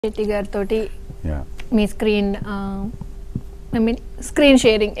Shetty గారితోటి Yeah. మీ screen screen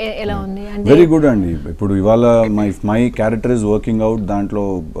sharing ఎలా ఉంది అంటే వెరీ గుడ్ అండి. ఇప్పుడు ఇవాళ my character is working out. దాంట్లో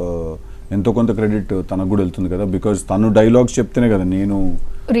ఎంతో కొంత క్రెడిట్ తనకు కూడా వెళ్తుంది కదా, బికాజ్ తను డైలాగ్స్ చెప్తేనే కదా నేను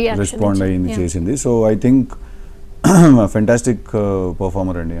రెస్పాండ్ అయ్యింది చేసింది. So I think fantastic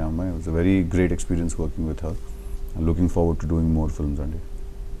performer అండి ఆ అమ్మాయి. It's very great experience working with her. Looking forward to doing more films అండి.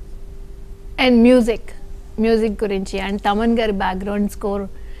 అండ్ మ్యూజిక్ గురించి అండ్ తమన్ గారి బ్యాక్గ్రౌండ్ స్కోర్.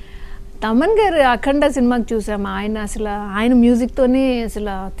 తమన్ గారు అఖండ సినిమాకి చూసాము, ఆయన మ్యూజిక్తోనే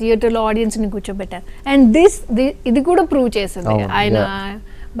అసలు థియేటర్లో ఆడియన్స్ని కూర్చోబెట్టారు. అండ్ ఇది కూడా ప్రూవ్ చేసింది ఆయన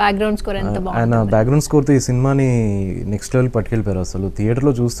బ్యాక్గ్రౌండ్ స్కోర్ ఎంత బాగుంది. ఆయన బ్యాక్గ్రౌండ్ స్కోర్తో ఈ సినిమాని నెక్స్ట్ లెవెల్ పట్టుకెళ్ళిపోయారు. అసలు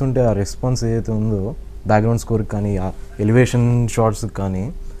థియేటర్లో చూస్తుంటే ఆ రెస్పాన్స్ ఏదైతే ఉందో బ్యాక్గ్రౌండ్ స్కోర్కి కానీ ఆ ఎలివేషన్ షాట్స్కి కానీ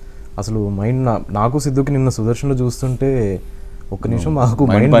అసలు మైండ్ నాకు సిద్ధుకి నిన్న సుదర్శన్లో చూస్తుంటే ఒక్క నిమిషం మాకు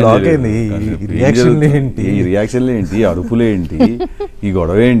మైండ్ బ్లాక్ అయింది. ఈ రియాక్షన్లు ఏంటి, అరుపులు ఏంటి, ఈ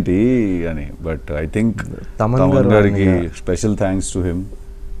గొడవ ఏంటి అని. బట్ ఐ థింక్ తమన్ గారికి స్పెషల్ థ్యాంక్స్ టు హిమ్.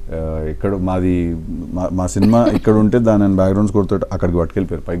 ఇక్కడ మా సినిమా ఇక్కడ ఉంటే దాని బ్యాక్గ్రౌండ్ స్కోర్ తోటి అక్కడికి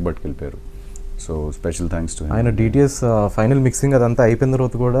పట్టుకెళ్ళిపోయారు, పైకి పట్టుకెళ్ళిపోయారు. So special thanks to him. ఆయన డిటిఎస్ ఫైనల్ మిక్సింగ్ అదంతా అయిపోయిన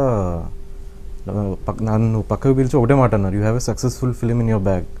తర్వాత కూడా నన్ను పక్కకు పిలిచి ఒకటే మాట అన్నారు, you have a successful film in your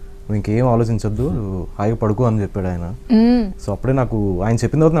bag, నువ్వు ఇంకేం ఆలోచించద్దు, హాయిగా పడుకో అని చెప్పాడు ఆయన. సో అప్పుడే నాకు ఆయన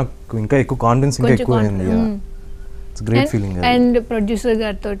చెప్పిన తర్వాత నాకు ఇంకా ఎక్కువ కాన్ఫిడెన్స్ ఇంకా ఎక్కువ అయింది. It's great feeling. And producer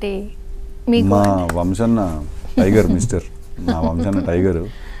గారితో మా వంశన్న టైగర్ మిస్టర్ మా వంశన్న tiger.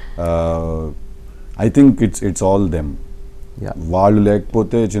 I think it's all them. వాళ్ళు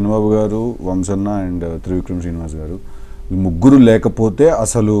లేకపోతే చిన్నబాబు గారు, వంశన్న అండ్ త్రివిక్రమ్ శ్రీనివాస్ గారు, ఈ ముగ్గురు లేకపోతే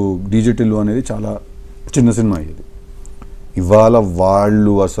అసలు డిజిటల్ అనేది చాలా చిన్న సినిమా అయ్యేది. ఇవాళ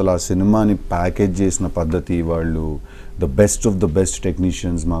వాళ్ళు అసలు ఆ సినిమాని ప్యాకేజ్ చేసిన పద్ధతి, వాళ్ళు the best of the best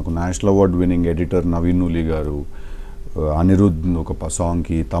technicians. మాకు national award winning editor Naveen Nooli గారు, అనిరుద్ ఒక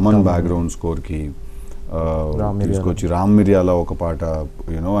సాంగ్కి, తమన్ బ్యాక్గ్రౌండ్ స్కోర్కి తీసుకొచ్చి, రామ్ మిర్యాల ఒక పాట,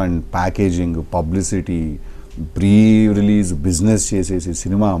 you know, and packaging, publicity, pre release business చేసేసి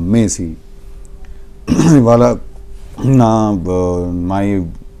సినిమా అమ్మేసి ఇవాళ my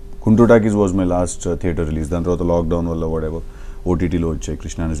కుంటూ talkies was my last theatre release. దాని తర్వాత లాక్డౌన్ వల్ల వాడెవర్ ఓటీటీలో వచ్చాయి,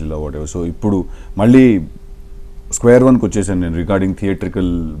 కృష్ణా జిల్లా వాడెవర్. సో ఇప్పుడు మళ్ళీ స్క్వేర్ వన్కి వచ్చేసాను నేను regarding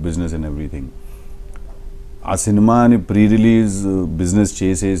theatrical business and everything. ఆ సినిమాని ప్రీ రిలీజ్ బిజినెస్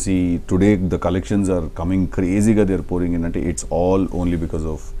చేసేసి today the collections are coming క్రేజీగా, దే ఆర్ పోరింగ్ ఇన్. అంటే it's all only because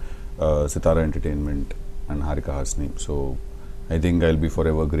of Sitara entertainment and Harika Hasni. So I think I will be for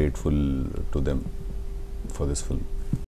ever grateful to them for this film.